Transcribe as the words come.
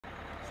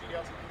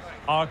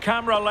Our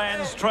camera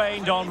lens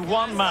trained on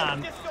one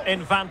man,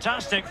 in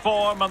fantastic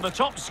form and the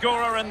top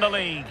scorer in the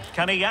league.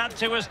 Can he add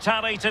to his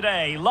tally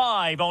today,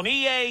 live on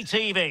EA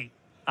TV?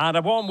 And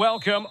a warm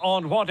welcome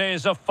on what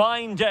is a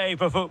fine day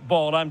for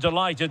football. I'm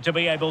delighted to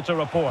be able to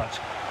report.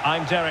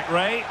 I'm Derek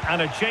Ray,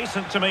 and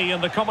adjacent to me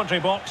in the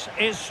commentary box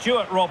is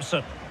Stuart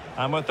Robson.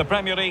 And with the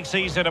Premier League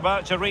season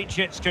about to reach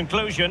its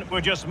conclusion,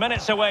 we're just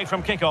minutes away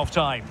from kick-off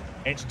time.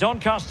 It's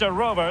Doncaster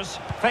Rovers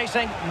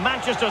facing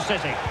Manchester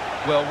City.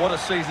 Well, what a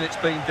season it's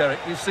been, Derek.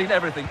 You've seen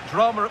everything.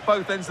 Drama at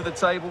both ends of the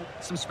table,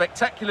 some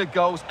spectacular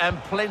goals and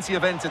plenty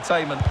of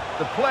entertainment.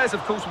 The players,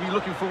 of course, will be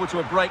looking forward to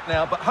a break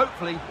now, but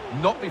hopefully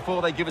not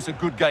before they give us a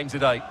good game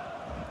today.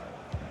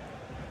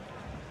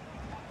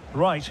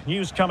 Right,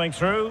 news coming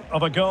through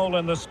of a goal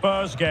in the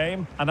Spurs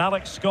game, and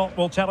Alex Scott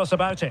will tell us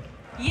about it.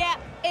 Yeah,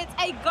 it's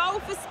a goal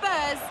for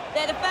Spurs.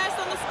 They're the first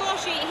on the score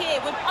sheet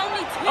here with only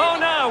 2 Oh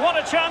no, what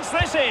a chance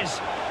this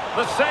is!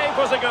 The save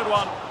was a good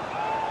one.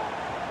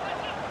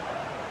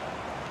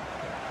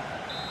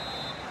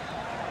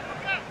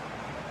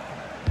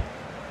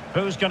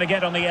 Who's going to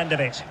get on the end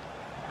of it?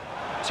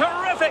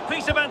 Terrific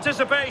piece of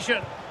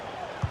anticipation.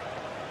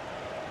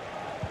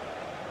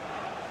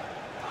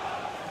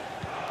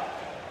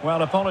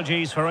 Well,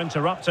 apologies for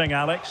interrupting,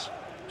 Alex.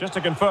 Just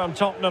to confirm,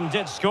 Tottenham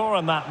did score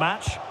in that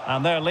match,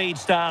 and their lead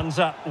stands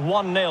at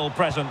 1-0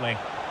 presently.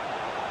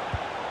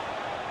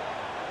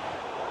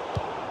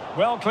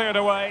 Well cleared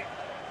away.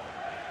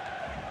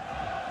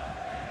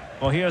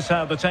 Well, here's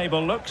how the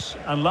table looks,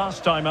 and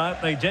last time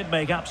out they did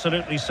make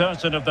absolutely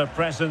certain of their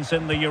presence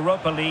in the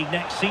Europa League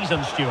next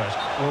season, Stuart.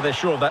 Well, they're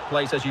sure of that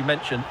place, as you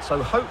mentioned,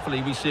 so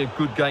hopefully we see a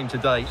good game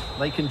today.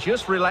 They can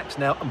just relax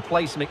now and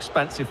play some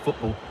expansive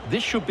football.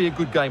 This should be a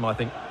good game, I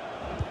think.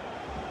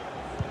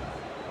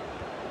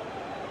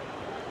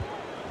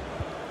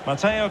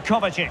 Mateo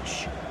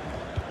Kovacic.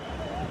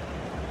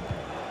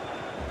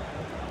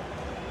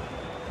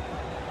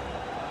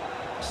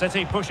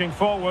 City pushing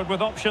forward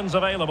with options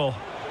available.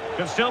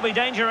 Could still be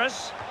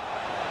dangerous.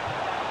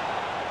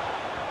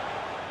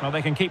 Well,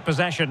 they can keep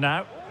possession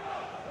now.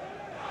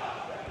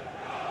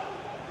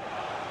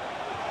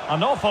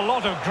 An awful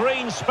lot of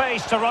green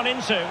space to run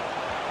into.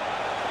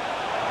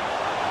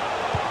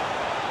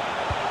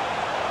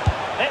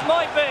 It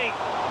might be.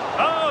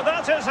 Oh,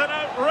 that is an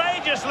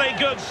outrageously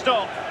good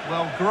stop.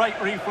 Well, great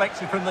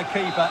reflexes from the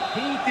keeper.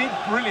 He did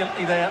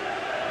brilliantly there.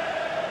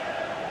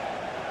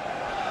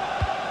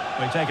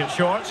 They take it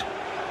short.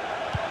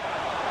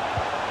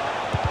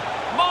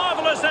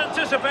 Marvellous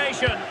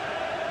anticipation.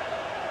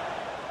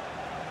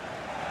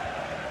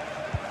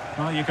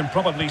 Well, you can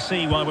probably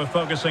see why we're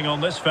focusing on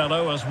this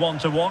fellow as one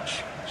to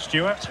watch.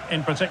 Stuart,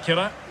 in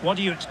particular, what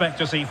do you expect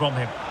to see from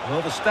him?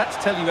 Well, the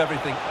stats tell you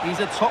everything. He's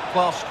a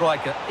top-class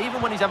striker.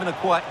 Even when he's having a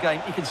quiet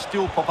game, he can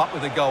still pop up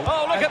with a goal.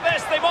 Oh, look at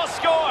this, they must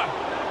score!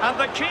 And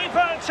the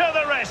keeper to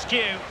the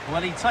rescue.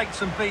 Well, he takes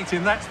some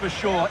beating, that's for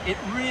sure. It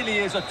really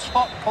is a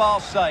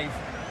top-class save.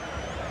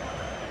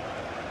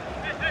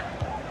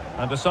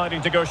 And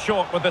deciding to go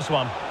short with this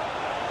one.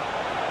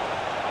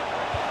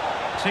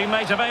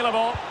 Teammate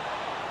available.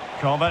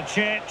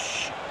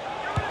 Kovacic.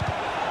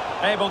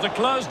 Able to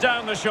close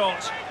down the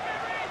shot.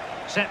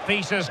 Set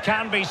pieces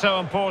can be so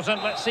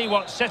important. Let's see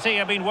what City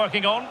have been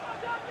working on.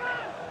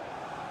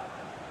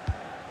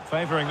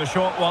 Favouring the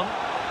short one.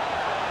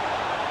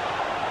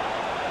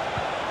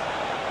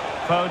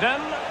 Foden.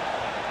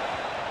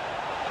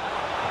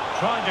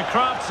 Trying to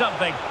craft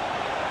something.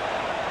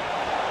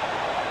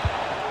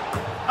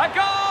 A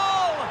goal!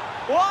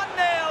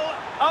 1-0.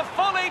 A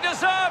fully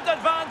deserved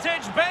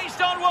advantage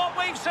based on what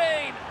we've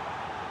seen.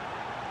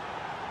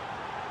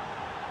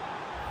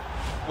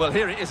 Well,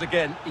 here it is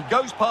again. He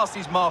goes past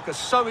his marker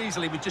so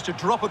easily with just a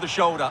drop of the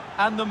shoulder.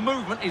 And the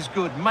movement is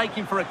good,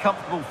 making for a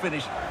comfortable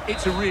finish.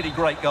 It's a really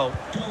great goal.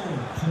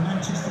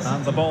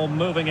 And the ball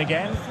moving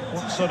again.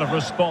 What sort of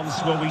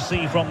response will we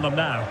see from them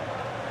now?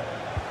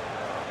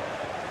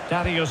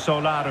 Darius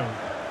Olaru.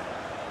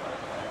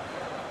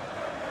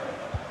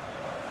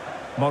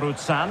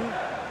 Moruțan.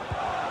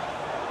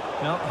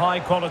 Well, high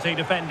quality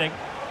defending.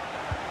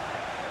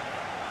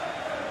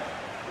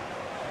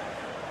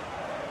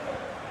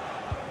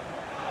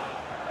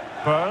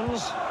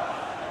 Burns.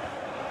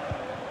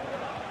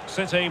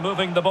 City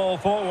moving the ball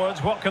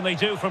forwards. What can they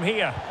do from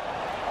here?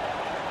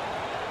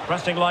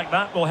 Pressing like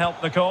that will help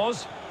the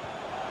cause.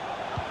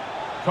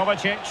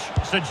 Kovacic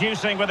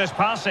seducing with his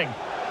passing.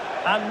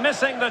 And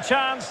missing the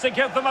chance to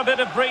give them a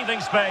bit of breathing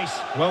space.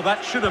 Well,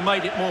 that should have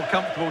made it more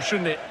comfortable,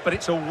 shouldn't it? But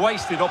it's a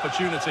wasted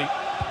opportunity.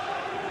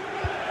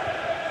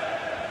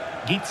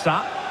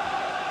 Ghiță.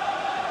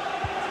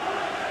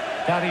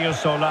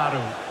 Darius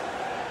Olaru.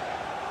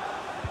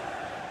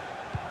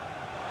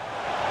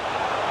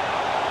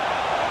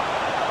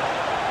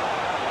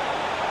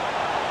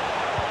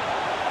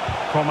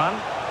 Coman.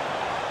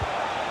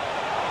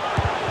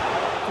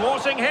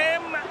 Thwarting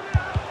him.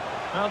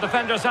 Well,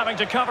 defenders having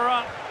to cover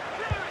up.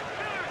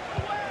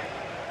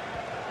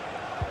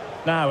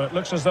 Now, it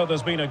looks as though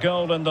there's been a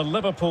goal in the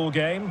Liverpool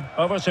game.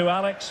 Over to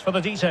Alex for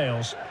the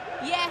details.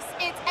 Yes,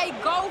 it's a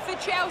goal for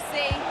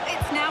Chelsea.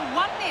 It's now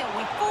 1-0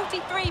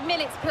 43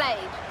 minutes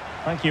played.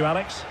 Thank you,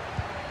 Alex.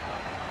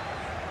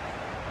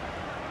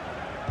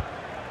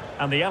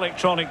 And the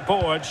electronic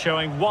board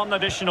showing 1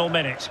 additional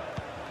minute.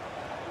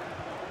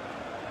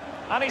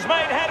 And he's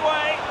made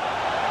headway.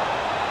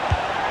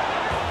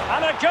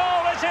 And a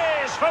goal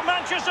it is for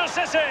Manchester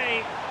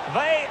City.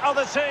 They are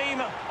the team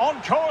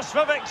on course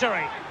for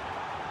victory.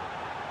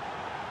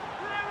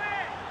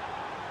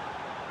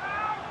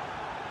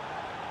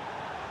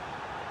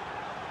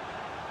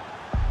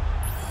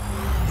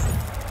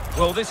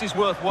 Well, this is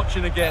worth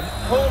watching again.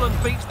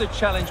 Haaland beats the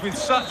challenge with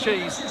such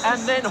ease,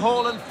 and then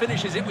Haaland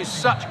finishes it with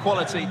such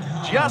quality.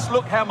 Just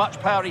look how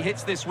much power he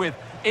hits this with.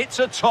 It's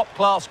a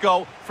top-class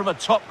goal from a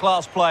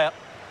top-class player.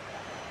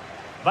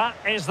 That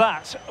is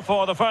that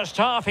for the first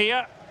half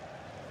here.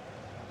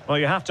 Well,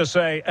 you have to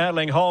say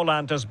Erling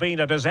Haaland has been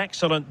at his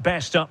excellent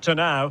best up to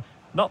now.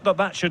 Not that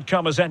that should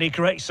come as any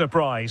great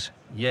surprise.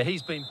 Yeah,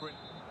 he's been brilliant.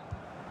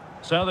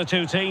 So the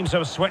two teams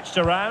have switched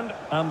around,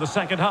 and the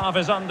second half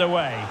is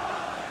underway.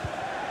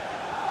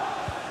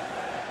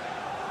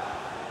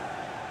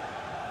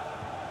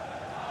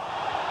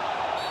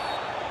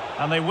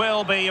 And they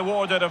will be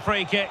awarded a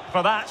free kick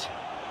for that.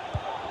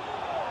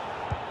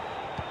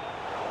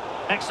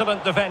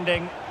 Excellent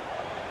defending.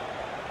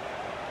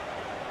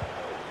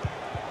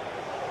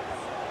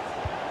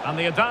 And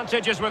the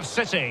advantage is with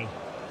City.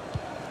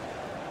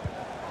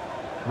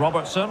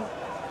 Robertson.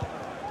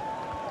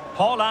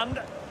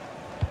 Haaland.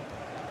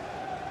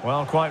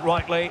 Well, quite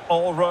rightly,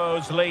 all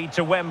roads lead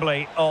to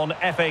Wembley on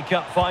FA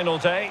Cup final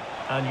day.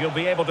 And you'll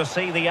be able to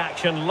see the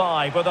action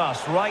live with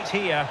us right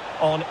here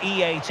on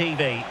EA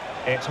TV.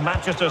 It's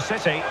Manchester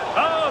City.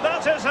 Oh,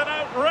 that is an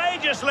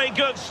outrageously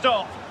good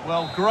stop.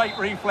 Well, great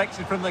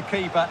reflexes from the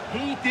keeper.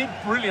 He did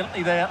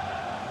brilliantly there.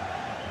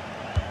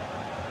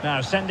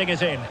 Now sending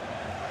it in.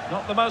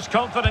 Not the most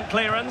confident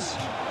clearance.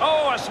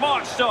 Oh, a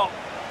smart stop.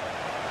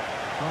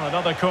 Well,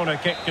 another corner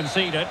kick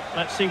conceded.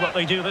 Let's see what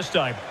they do this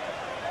time.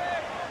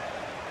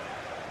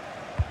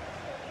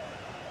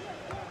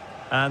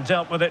 And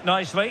dealt with it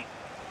nicely.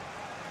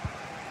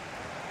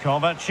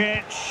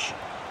 Kovacic.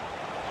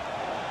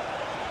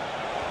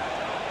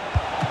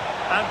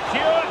 And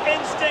pure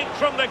instinct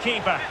from the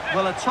keeper.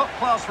 Well, a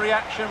top-class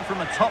reaction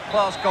from a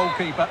top-class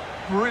goalkeeper.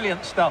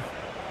 Brilliant stuff.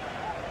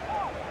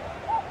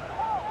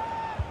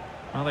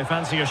 Well, they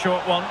fancy a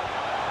short one.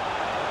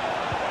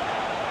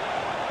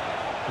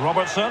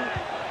 Robertson.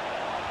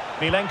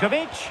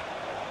 Milenkovic.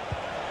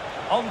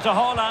 On to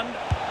Haaland.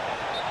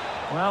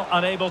 Well,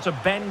 unable to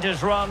bend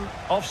his run.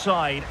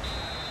 Offside.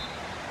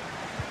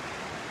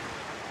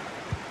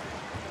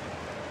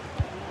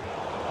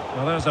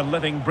 Well, there's a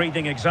living,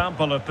 breathing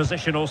example of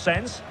positional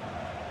sense.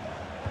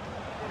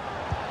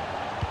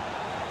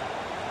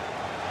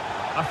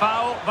 A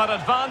foul, but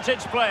advantage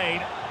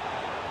played.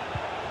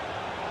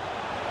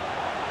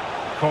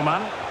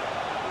 Coman.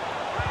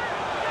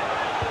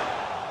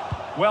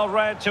 Well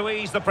read to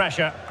ease the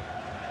pressure.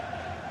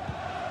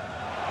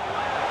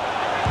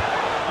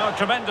 Oh,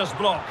 tremendous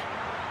block.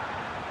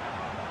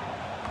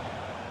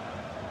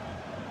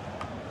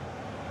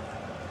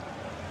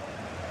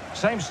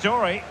 Same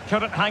story,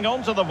 couldn't hang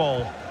on to the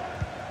ball.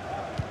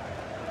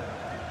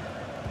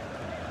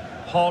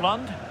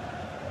 Haaland.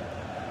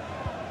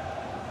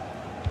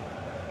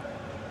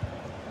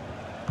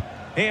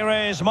 Here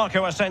is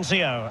Marco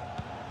Asensio.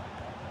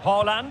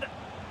 Haaland.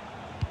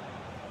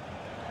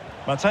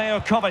 Mateo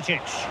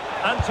Kovacic.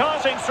 And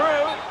darting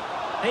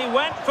through. He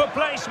went for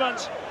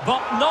placement,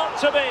 but not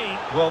to be.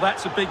 Well,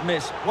 that's a big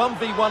miss.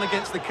 1v1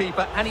 against the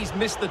keeper, and he's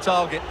missed the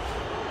target.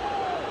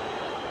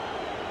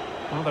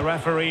 Well, the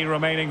referee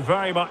remaining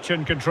very much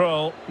in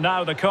control.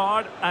 Now the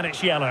card, and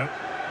it's yellow.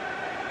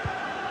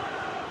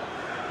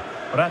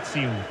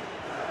 Rațiu.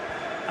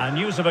 And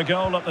news of a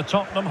goal at the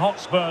Tottenham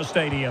Hotspur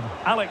Stadium.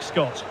 Alex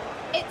Scott.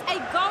 It's a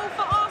goal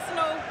for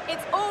Arsenal.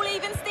 It's all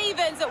even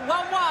Stevens at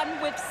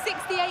 1-1 with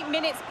 68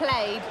 minutes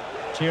played.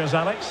 Cheers,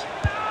 Alex.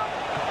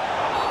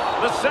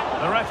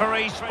 The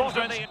referee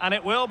spotted, and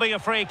it will be a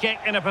free kick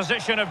in a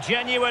position of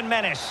genuine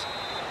menace.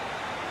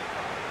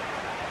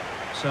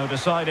 So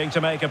deciding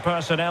to make a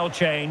personnel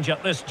change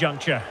at this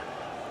juncture.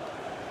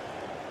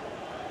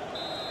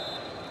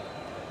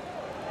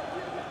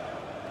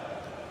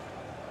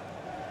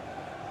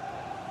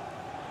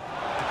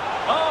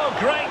 Oh,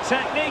 great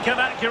technique and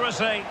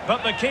accuracy,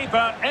 but the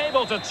keeper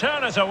able to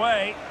turn it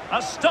away.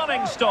 A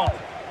stunning stop.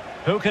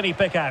 Who can he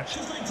pick out?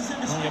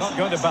 Well, you're not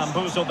going to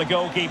bamboozle the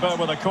goalkeeper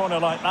with a corner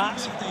like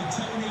that.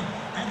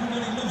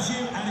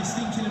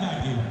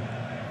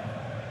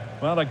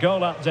 Well, a goal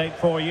update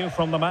for you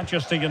from the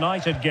Manchester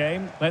United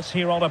game. Let's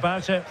hear all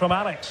about it from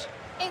Alex.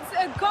 It's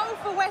a goal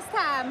for West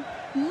Ham.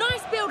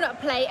 Nice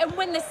build-up play, and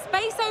when the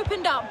space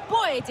opened up,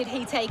 boy, did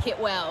he take it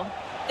well.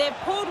 They've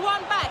pulled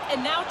one back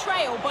and now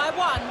trail by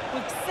 1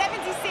 with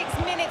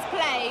 76 minutes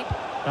played.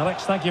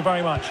 Alex, thank you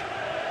very much.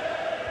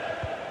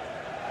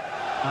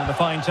 And the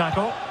fine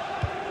tackle.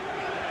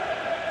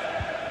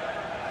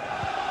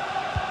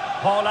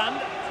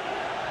 Haaland.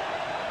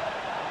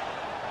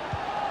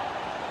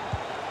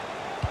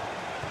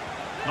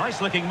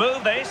 Nice looking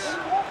move, this.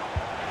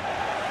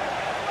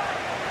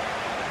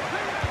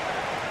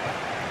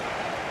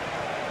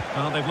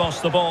 Well, they've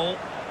lost the ball.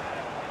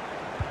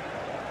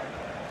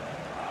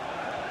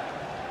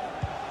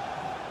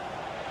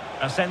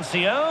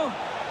 Asensio.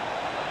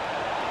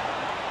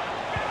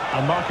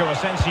 And Marco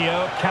Asensio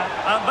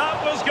and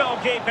that was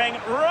goalkeeping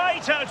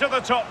right out of the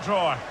top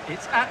drawer.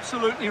 It's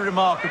absolutely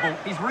remarkable.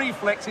 His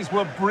reflexes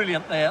were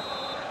brilliant there.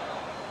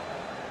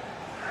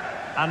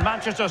 And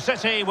Manchester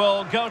City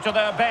will go to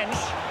their bench.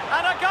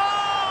 And a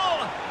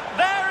goal!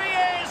 There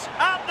he is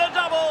at the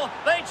double.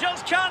 They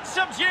just can't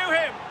subdue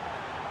him.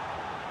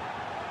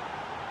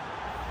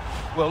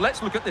 Well,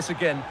 let's look at this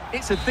again.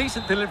 It's a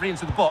decent delivery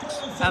into the box.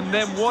 And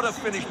then what a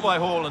finish by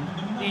Haaland.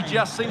 He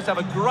just seems to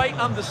have a great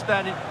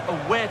understanding of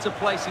where to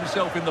place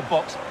himself in the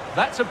box.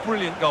 That's a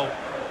brilliant goal.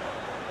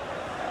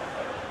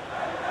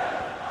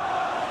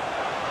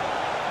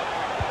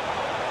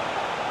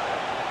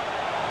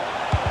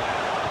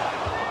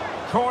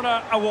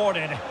 Corner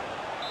awarded.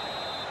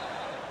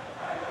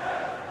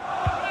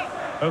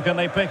 Who can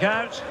they pick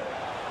out?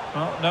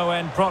 Well, no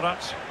end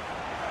product.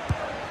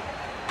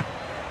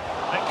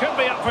 It could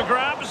be up for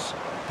grabs.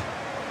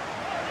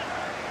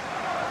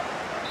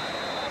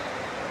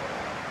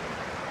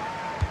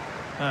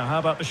 Now, how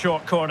about the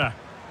short corner?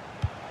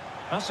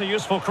 That's a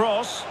useful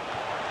cross.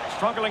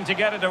 Struggling to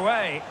get it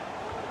away.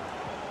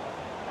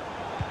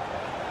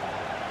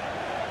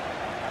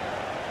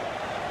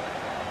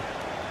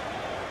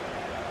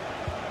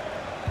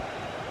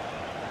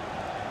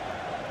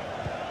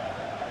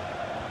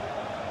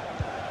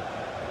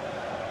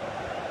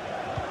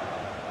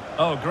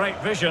 Oh,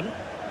 great vision.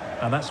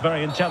 And that's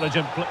very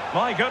intelligent.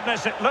 My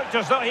goodness, it looked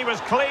as though he was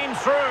clean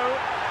through.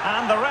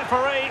 And the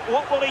referee,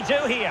 what will he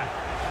do here?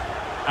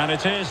 And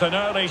it is an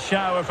early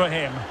shower for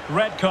him.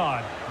 Red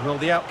card. Well,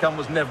 the outcome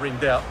was never in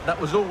doubt.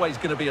 That was always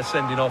going to be a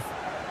sending off.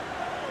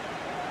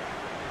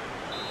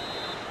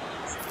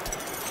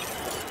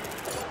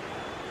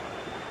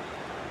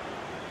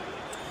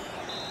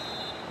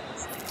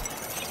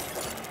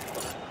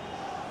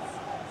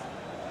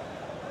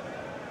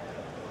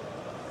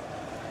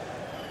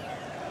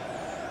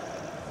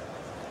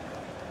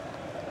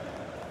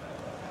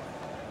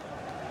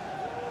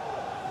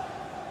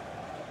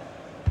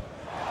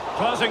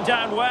 Closing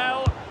down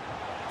well.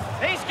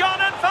 He's gone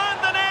and found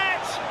the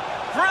net.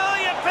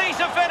 Brilliant piece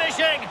of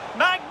finishing.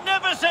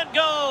 Magnificent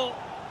goal.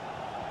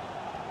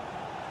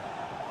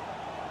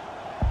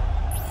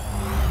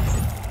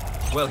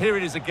 Well, here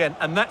it is again,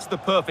 and that's the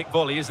perfect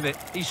volley, isn't it?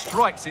 He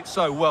strikes it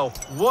so well.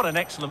 What an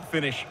excellent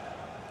finish.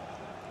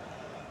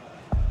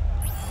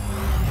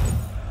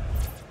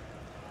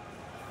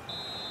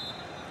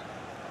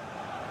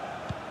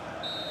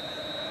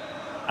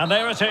 And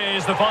there it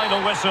is, the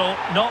final whistle.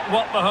 Not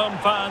what the home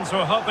fans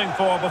were hoping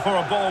for before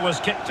a ball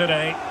was kicked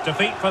today.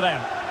 Defeat for them.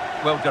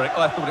 Well, Derek,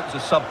 I thought it was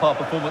a subpar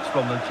performance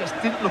from them. Just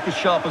didn't look as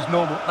sharp as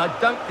normal, and I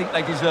don't think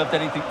they deserved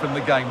anything from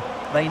the game.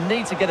 They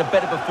need to get a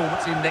better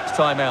performance in next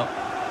time out.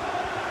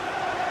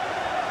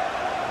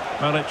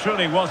 Well, it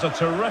truly was a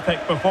terrific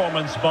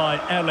performance by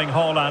Erling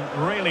Haaland,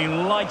 really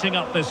lighting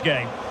up this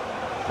game.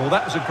 Well,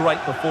 that was a great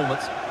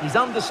performance. His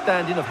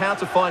understanding of how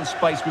to find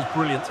space was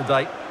brilliant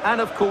today.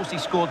 And, of course, he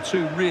scored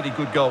 2 really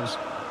good goals.